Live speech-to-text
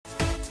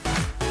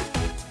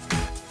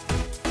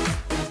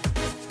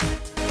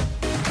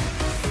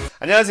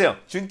안녕하세요,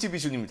 준TV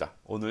준입니다.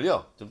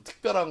 오늘요 좀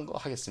특별한 거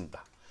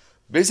하겠습니다.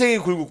 매생이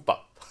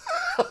굴국밥.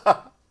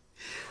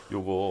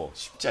 요거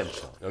쉽지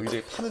않죠.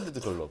 여기저기 파는 데도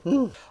별로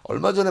없고.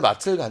 얼마 전에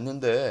마트를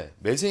갔는데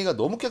매생이가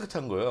너무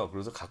깨끗한 거예요.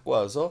 그래서 갖고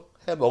와서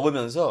해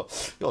먹으면서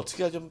이거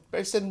어떻게 해야 좀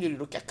뺄셈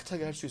요리로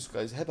깨끗하게 할 수 있을까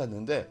해서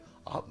해봤는데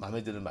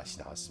마음에 드는 맛이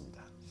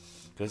나왔습니다.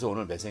 그래서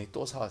오늘 매생이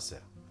또 사왔어요.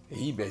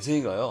 이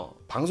매생이가요,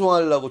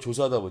 방송하려고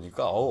조사하다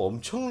보니까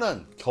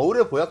엄청난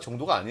겨울의 보약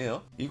정도가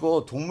아니에요.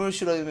 이거 동물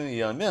실험에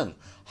의하면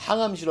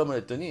항암 실험을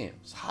했더니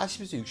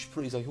 40에서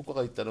 60% 이상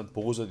효과가 있다는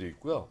보고서도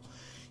있고요.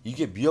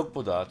 이게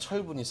미역보다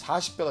철분이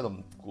 40배가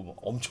넘고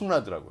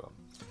엄청나더라고요.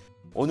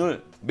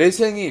 오늘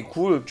매생이,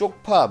 굴,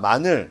 쪽파,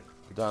 마늘,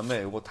 그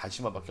다음에 요거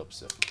다시마밖에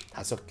없어요.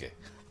 5개.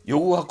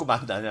 요거 갖고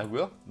맛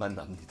나냐고요? 맛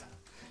납니다.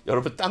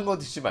 여러분 딴 거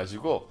드시지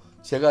마시고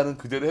제가 하는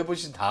그대로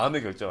해보신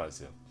다음에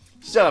결정하세요.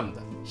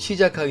 시작합니다.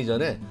 시작하기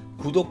전에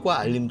구독과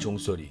알림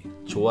종소리,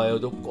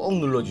 좋아요도 꼭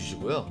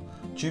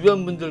눌러주시고요.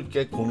 주변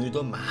분들께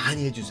공유도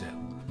많이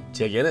해주세요.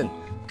 제게는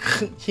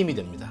큰 힘이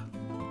됩니다.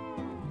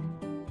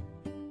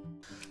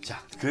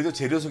 자, 그래도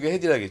재료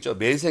소개해드려야겠죠.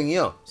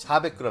 매생이요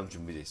 400g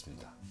준비되어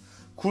있습니다.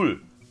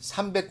 굴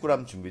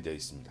 300g 준비되어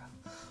있습니다.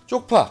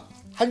 쪽파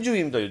한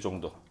줌입니다. 이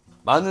정도.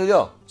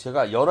 마늘요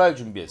제가 열알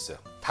준비했어요.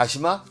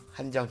 다시마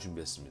한 장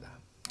준비했습니다.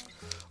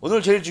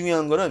 오늘 제일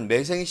중요한 거는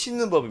매생이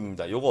씻는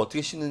법입니다. 요거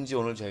어떻게 씻는지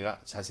오늘 제가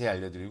자세히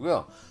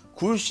알려드리고요.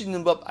 굴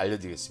씻는 법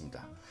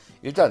알려드리겠습니다.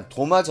 일단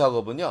도마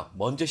작업은요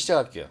먼저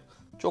시작할게요.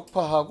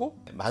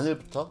 쪽파하고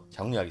마늘부터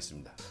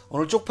정리하겠습니다.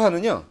 오늘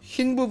쪽파는요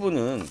흰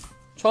부분은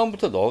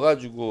처음부터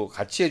넣어가지고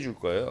같이 해줄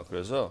거예요.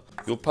 그래서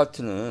요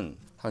파트는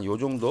한 요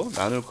정도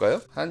나눌까요?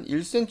 한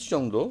 1cm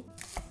정도,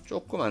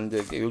 조금 안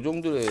되게 요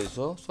정도로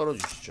해서 썰어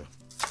주시죠.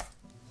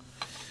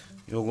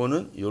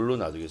 요거는 요로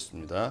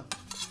놔두겠습니다.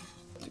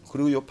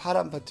 그리고 요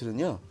파란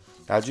파트는요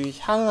나중에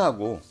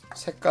향하고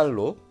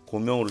색깔로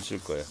고명으로 쓸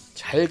거예요.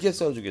 잘게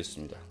썰어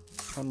주겠습니다.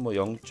 한 뭐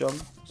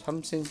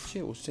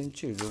 0.3cm,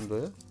 5cm 이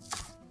정도요.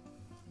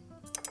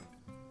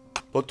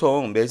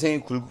 보통 매생이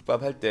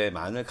굴국밥 할 때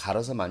마늘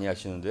갈아서 많이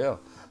하시는데요.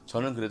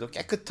 저는 그래도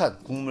깨끗한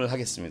국물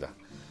하겠습니다.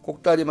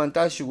 꼭다리만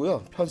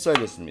따시고요. 편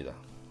썰겠습니다.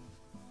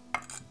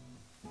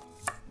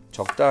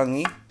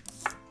 적당히.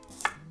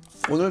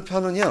 오늘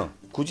편은요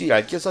굳이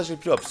얇게 써실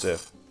필요 없어요.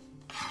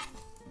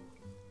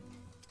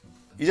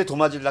 이제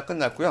도마질 다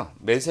끝났고요.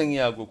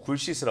 매생이하고 굴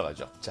씻으러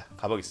가죠. 자,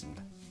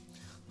 가보겠습니다.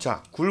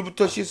 자,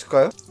 굴부터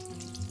씻을까요?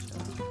 자,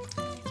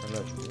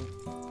 잘라주고.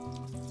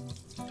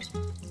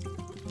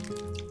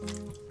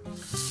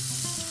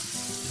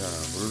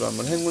 자, 물로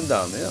한번 헹군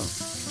다음에요.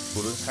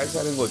 굴은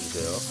살살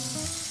헹궈주세요.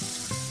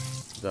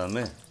 그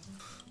다음에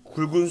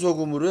굵은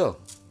소금으로요.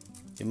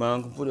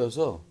 이만큼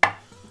뿌려서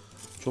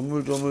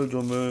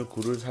조물조물조물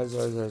굴을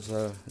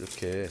살살살살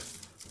이렇게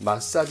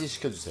마사지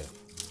시켜주세요.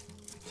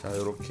 자,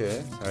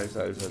 이렇게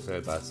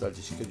살살살살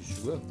마사지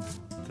시켜주시고요.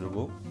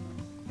 그리고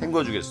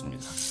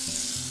헹궈주겠습니다.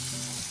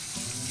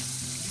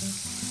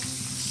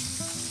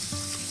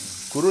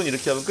 굴은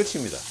이렇게 하면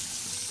끝입니다.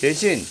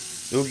 대신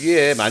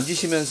여기에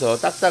만지시면서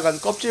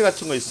딱딱한 껍질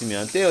같은 거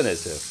있으면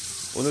떼어내세요.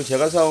 오늘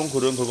제가 사온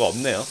굴은 그거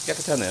없네요.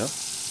 깨끗하네요.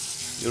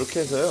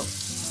 이렇게 해서요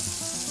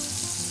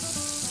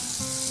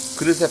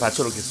그릇에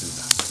받쳐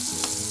놓겠습니다.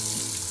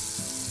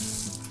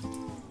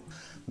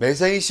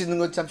 매생이 씻는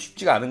건 참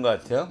쉽지가 않은 것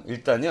같아요.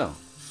 일단요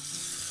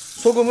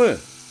소금을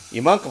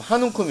이만큼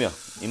한 움큼이요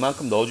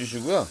이만큼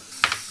넣어주시고요.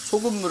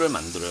 소금물을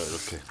만들어요.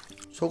 이렇게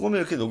소금을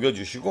이렇게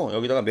녹여주시고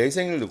여기다가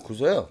매생이를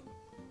넣고서요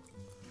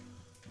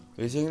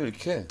매생이를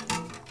이렇게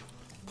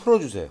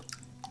풀어주세요.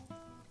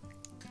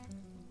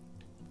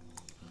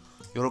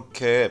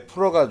 이렇게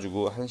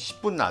풀어가지고 한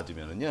 10분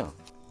놔두면은요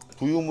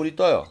부유물이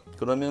떠요.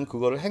 그러면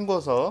그거를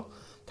헹궈서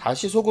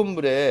다시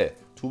소금물에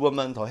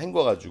 2번만 더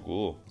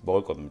헹궈가지고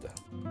먹을 겁니다.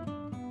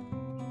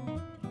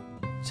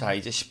 자,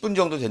 이제 10분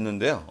정도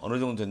됐는데요. 어느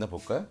정도 됐나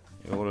볼까요?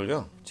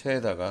 이거를요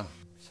체에다가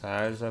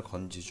살살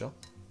건지죠.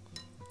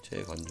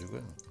 체에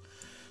건지고요.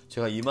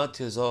 제가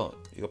이마트에서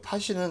이거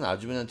파시는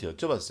아주머니한테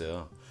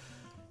여쭤봤어요.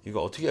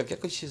 이거 어떻게 해야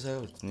깨끗이 씻어요?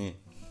 그랬더니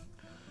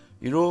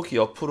이렇게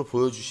옆으로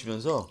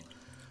보여주시면서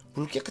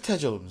물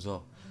깨끗하죠?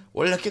 그러면서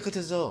원래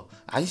깨끗해서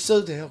안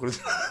씻어도 돼요.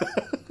 그래서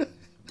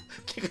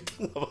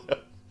깨끗한가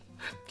봐요.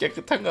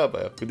 깨끗한가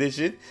봐요. 그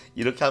대신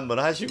이렇게 한번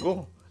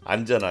하시고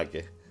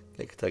안전하게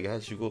깨끗하게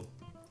하시고.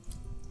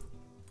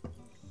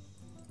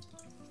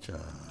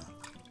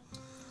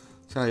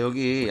 자,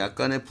 여기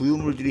약간의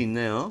부유물들이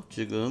있네요.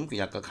 지금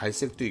약간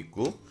갈색도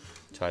있고.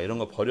 자, 이런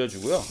거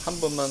버려주고요. 한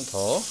번만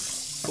더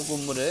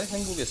소금물에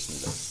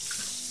헹구겠습니다.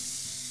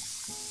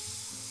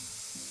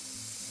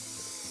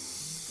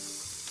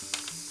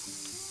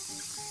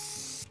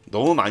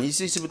 너무 많이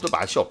씻으면 또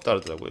맛이 없다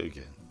그러더라고요.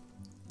 이게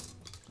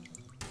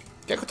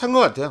깨끗한 것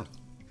같아요.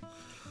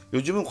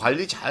 요즘은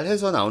관리 잘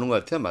해서 나오는 것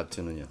같아요.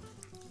 마트는요.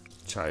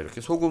 자,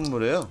 이렇게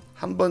소금물에요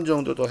한 번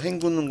정도 더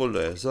헹구는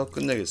걸로 해서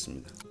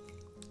끝내겠습니다.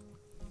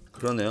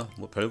 그러네요.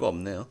 뭐 별거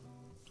없네요.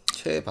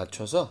 체에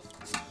받쳐서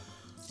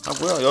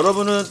하고요.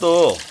 여러분은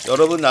또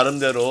여러분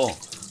나름대로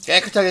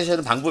깨끗하게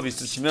하시는 방법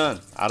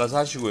있으시면 알아서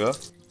하시고요.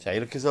 자,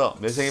 이렇게 해서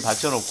매생이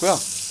받쳐 놓고요.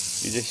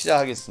 이제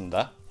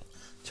시작하겠습니다.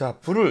 자,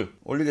 불을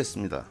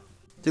올리겠습니다.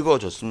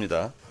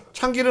 뜨거워졌습니다.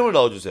 참기름을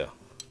넣어주세요.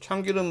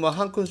 참기름 뭐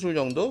한 큰술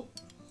정도?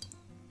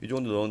 이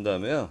정도 넣은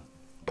다음에요.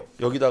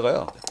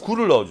 여기다가요,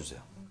 굴을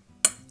넣어주세요.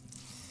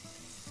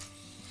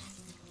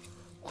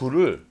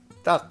 굴을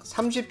딱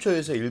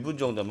 30초에서 1분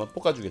정도만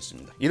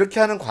볶아주겠습니다. 이렇게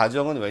하는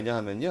과정은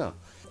왜냐하면요,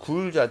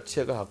 굴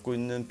자체가 갖고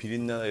있는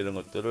비린내나 이런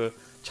것들을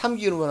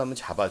참기름을 한번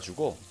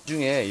잡아주고,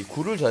 중에 이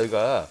굴을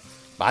저희가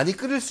많이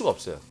끓일 수가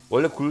없어요.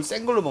 원래 굴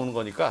센 걸로 먹는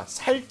거니까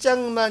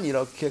살짝만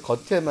이렇게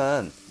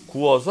겉에만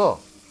구워서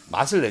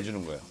맛을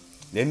내주는 거예요.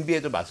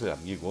 냄비에도 맛을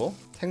남기고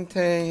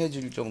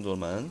탱탱해질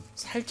정도만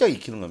살짝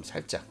익히는 겁니다.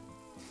 살짝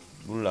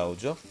물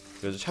나오죠.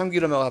 그래서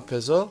참기름하고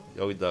합해서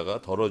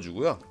여기다가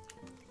덜어주고요.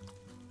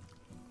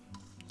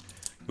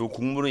 요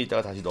국물은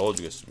이따가 다시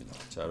넣어주겠습니다.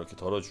 자, 이렇게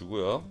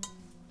덜어주고요.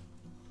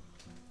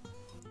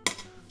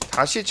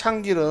 다시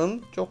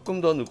참기름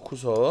조금 더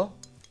넣고서,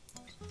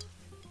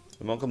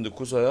 이만큼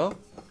넣고서요,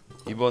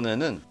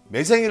 이번에는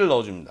매생이를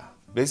넣어줍니다.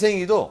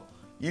 매생이도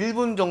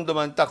 1분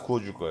정도만 딱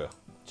구워줄 거예요.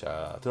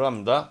 자,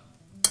 들어갑니다.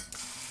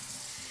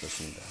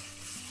 좋습니다.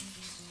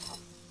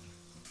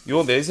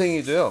 요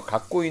매생이도요,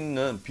 갖고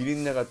있는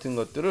비린내 같은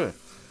것들을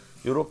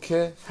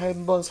이렇게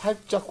한번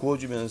살짝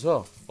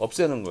구워주면서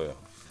없애는 거예요.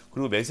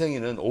 그리고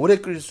매생이는 오래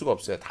끓일 수가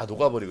없어요. 다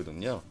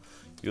녹아버리거든요.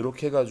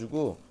 이렇게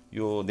해가지고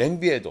요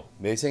냄비에도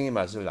매생이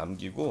맛을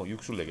남기고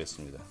육수를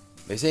내겠습니다.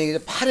 매생이가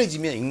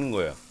파래지면 익는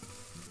거예요.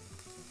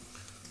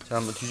 자,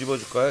 한번 뒤집어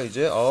줄까요?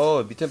 이제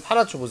밑에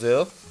파랗죠,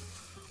 보세요.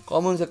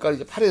 검은 색깔이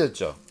이제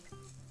파래졌죠.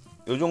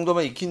 요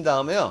정도만 익힌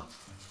다음에요,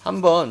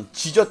 한번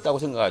지졌다고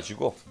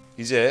생각하시고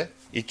이제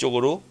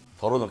이쪽으로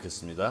덜어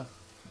넣겠습니다.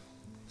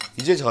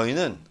 이제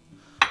저희는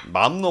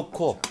마음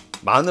놓고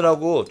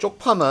마늘하고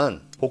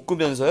쪽파만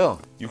볶으면서요,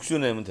 육수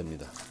내면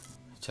됩니다.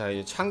 자,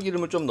 이제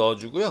참기름을 좀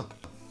넣어주고요,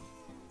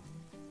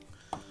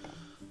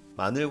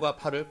 마늘과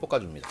파를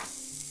볶아줍니다.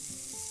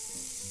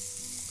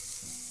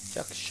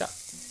 샥샥.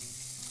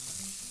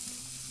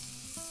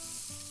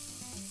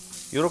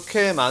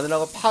 이렇게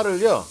마늘하고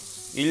파를요,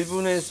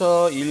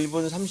 1분에서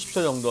 1분 30초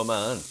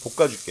정도만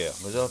볶아줄게요.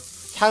 그래서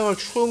향을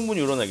충분히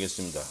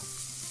우러내겠습니다.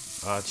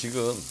 아,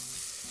 지금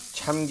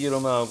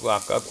참기름하고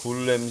아까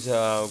굴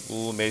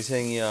냄새하고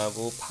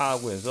매생이하고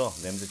파하고 해서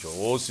냄새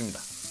좋습니다.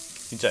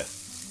 진짜요.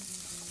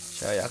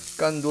 자,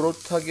 약간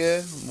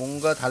노릇하게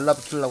뭔가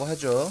달라붙으려고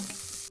하죠.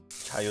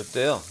 자,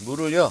 요때요,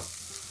 물을요,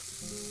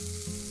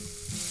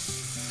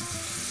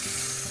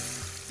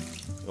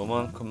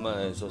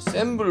 요만큼만 해서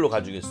센 불로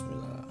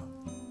가주겠습니다.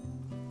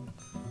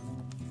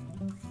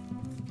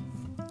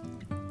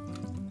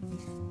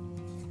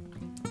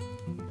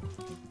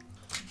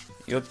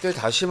 이때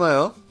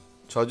다시마요,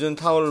 젖은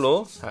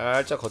타월로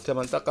살짝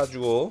겉에만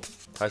닦아주고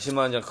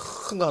다시마 한 장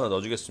큰 거 하나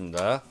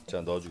넣어주겠습니다.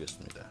 자,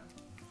 넣어주겠습니다.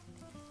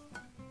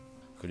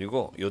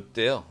 그리고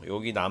이때요,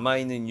 여기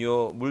남아있는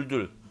요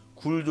물들,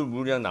 굴들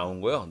물이랑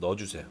나온 거요,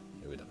 넣어주세요.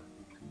 여기다가.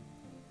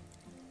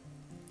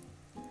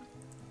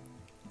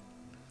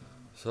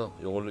 그래서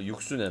이걸로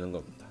육수 내는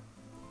겁니다.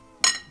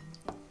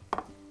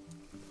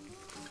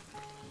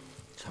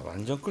 자,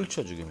 완전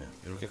끓죠. 지금요.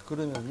 이렇게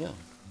끓으면요,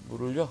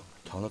 물을요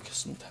더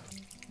넣겠습니다.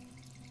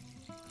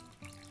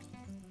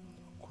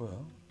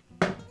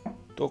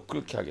 또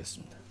끓게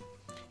하겠습니다.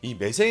 이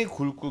매생이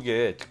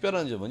굴국의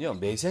특별한 점은요,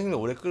 매생이를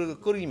오래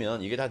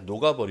끓이면 이게 다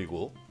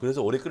녹아버리고,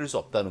 그래서 오래 끓일 수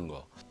없다는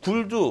거.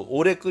 굴도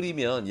오래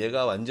끓이면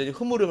얘가 완전히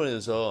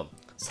흐물흐물해서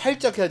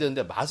살짝 해야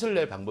되는데 맛을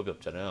낼 방법이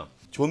없잖아요.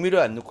 조미료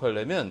안 넣고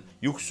하려면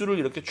육수를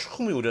이렇게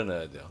충분히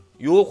우려놔야 돼요.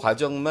 이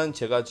과정만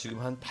제가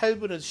지금 한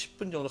 8분에서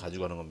 10분 정도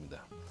가지고 가는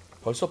겁니다.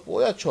 벌써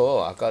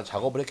뽀얗죠. 아까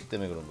작업을 했기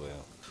때문에 그런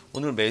거예요.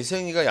 오늘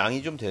매생이가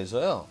양이 좀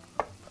돼서요,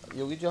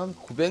 여기 지금 한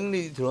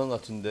 900ml 들어간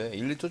것 같은데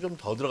 1리터 좀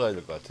더 들어가야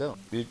될 것 같아요.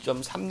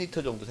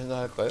 1.3리터 정도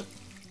생각할까요?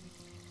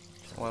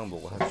 상황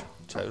보고 하죠.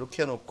 자,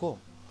 이렇게 해놓고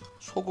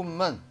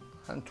소금만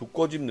한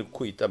 2꼬집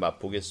넣고 이따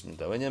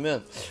맛보겠습니다.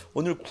 왜냐면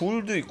오늘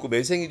굴도 있고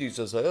매생이도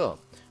있어서요,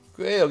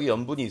 꽤 여기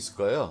염분이 있을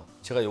거예요.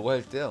 제가 요거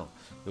할 때요,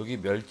 여기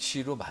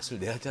멸치로 맛을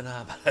내야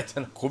되나 말아야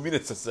되나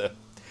고민했었어요.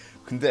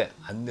 근데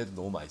안 내도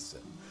너무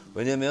맛있어요.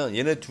 왜냐면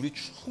얘네 둘이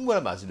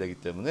충분한 맛을 내기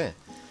때문에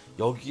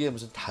여기에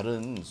무슨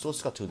다른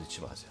소스 같은 거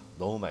넣지 마세요.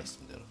 너무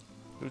맛있습니다.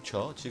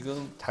 그렇죠.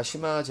 지금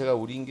다시마 제가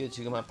우린 게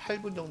지금 한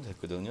 8분 정도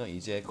됐거든요.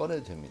 이제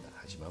꺼내도 됩니다.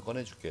 다시마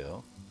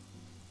꺼내줄게요.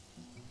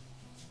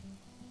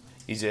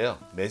 이제요,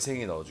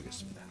 매생이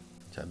넣어주겠습니다.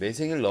 자,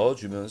 매생이를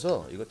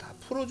넣어주면서 이거 다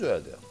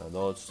풀어줘야 돼요. 자,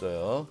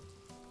 넣었어요.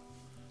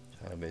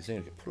 자, 매생이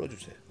이렇게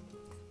풀어주세요.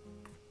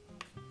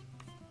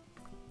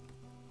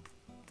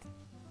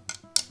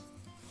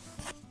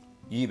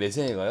 이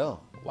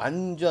매생이가요,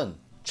 완전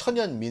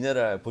천연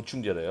미네랄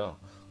보충제래요.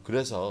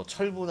 그래서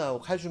철분하고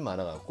칼슘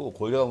많아갖고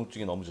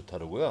고혈당증이 너무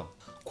좋다고요.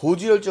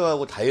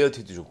 고지혈증하고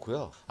다이어트에도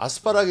좋고요.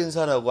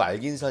 아스파라긴산하고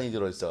알긴산이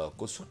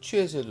들어있어갖고 숙취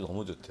해소에도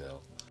너무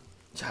좋대요.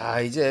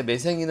 자, 이제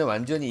매생이는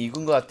완전히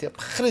익은 것 같아요.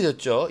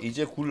 파래졌죠.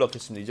 이제 굴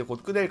넣겠습니다. 이제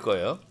곧 끓일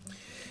거예요.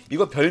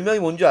 이거 별명이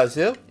뭔지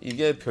아세요?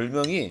 이게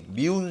별명이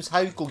미운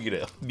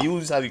사윗국이래요.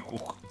 미운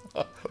사윗국.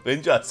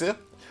 왠지 아세요?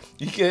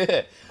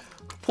 이게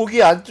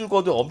포기 안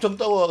뜨거도 엄청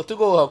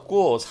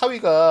뜨거워갖고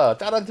사위가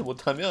딸한테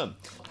못하면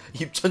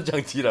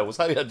입천장지라고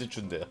사위한테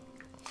준대요.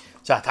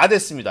 자, 다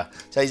됐습니다.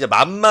 자, 이제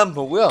맛만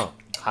보고요.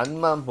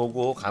 간만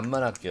보고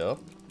간만 할게요.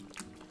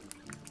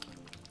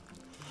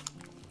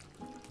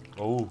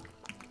 어우,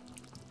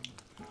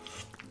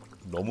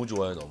 너무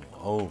좋아요, 너무.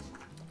 어우,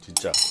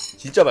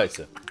 진짜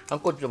맛있어요.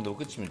 한 꼬집 정도면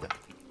끝입니다.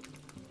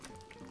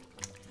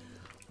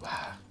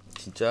 와,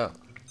 진짜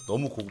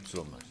너무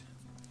고급스러운 맛이에요.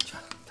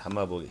 자,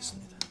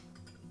 담아보겠습니다.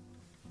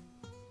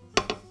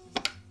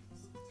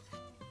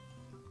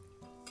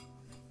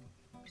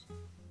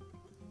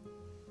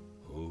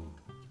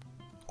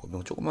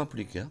 고명 조금만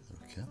뿌릴게요.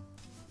 이렇게.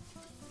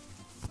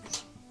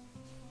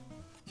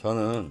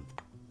 저는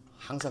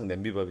항상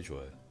냄비밥이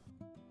좋아요.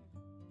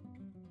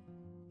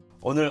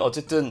 오늘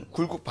어쨌든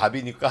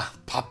굴국밥이니까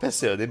밥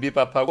했어요.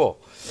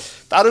 냄비밥하고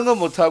다른 건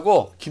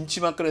못하고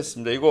김치만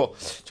끓였습니다. 이거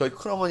저희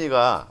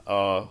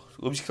큰어머니가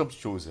음식 솜씨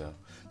좋으세요.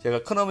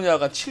 제가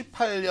큰어머니가 7,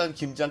 8년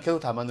김장 계속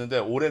담았는데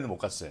올해는 못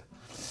갔어요.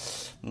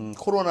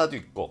 코로나도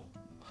있고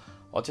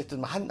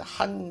어쨌든 한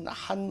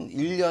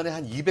 1년에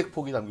한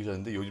 200포기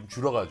담기셨는데 요즘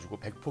줄어가지고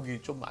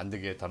 100포기 좀 안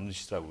되게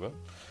담으시더라고요.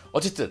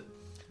 어쨌든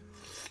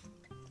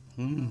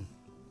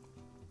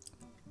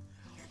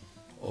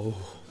어우,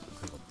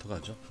 이거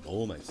어떡하죠?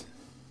 너무 맛있어요.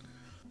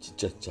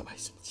 진짜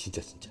맛있습니다.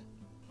 진짜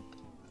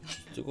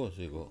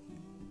뜨거워서 이거.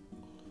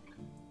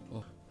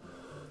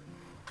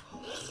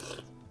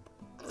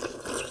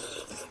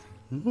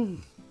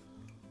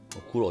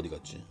 굴 어디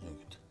갔지? 여기.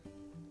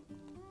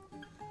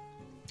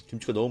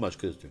 김치가 너무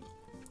맛있게 됐어요.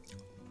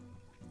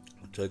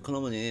 저희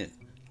큰어머니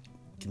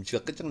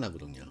김치가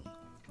끝장나거든요.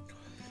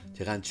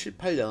 제가 한 7,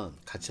 8년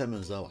같이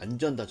하면서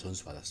완전 다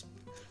전수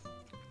받았습니다.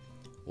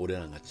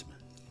 올해는 안 갔지만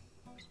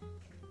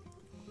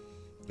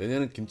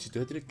내년은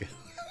김치도 해드릴게요.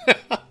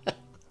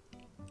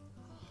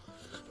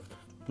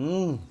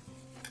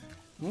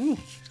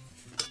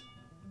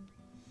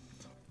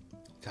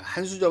 자,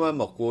 한 수저만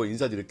먹고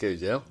인사드릴게요.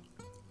 이제요.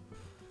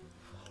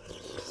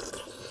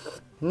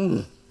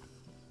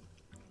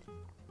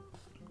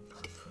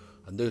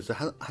 안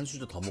되겠어요. 한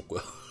수저 더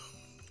먹고요.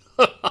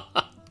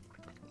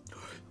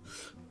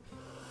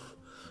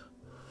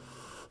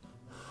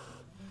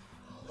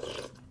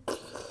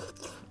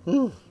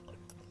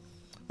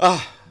 아,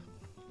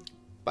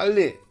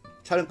 빨리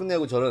촬영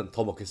끝내고 저는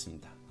더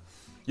먹겠습니다.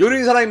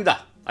 요리인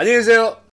사랑입니다. 안녕히 계세요.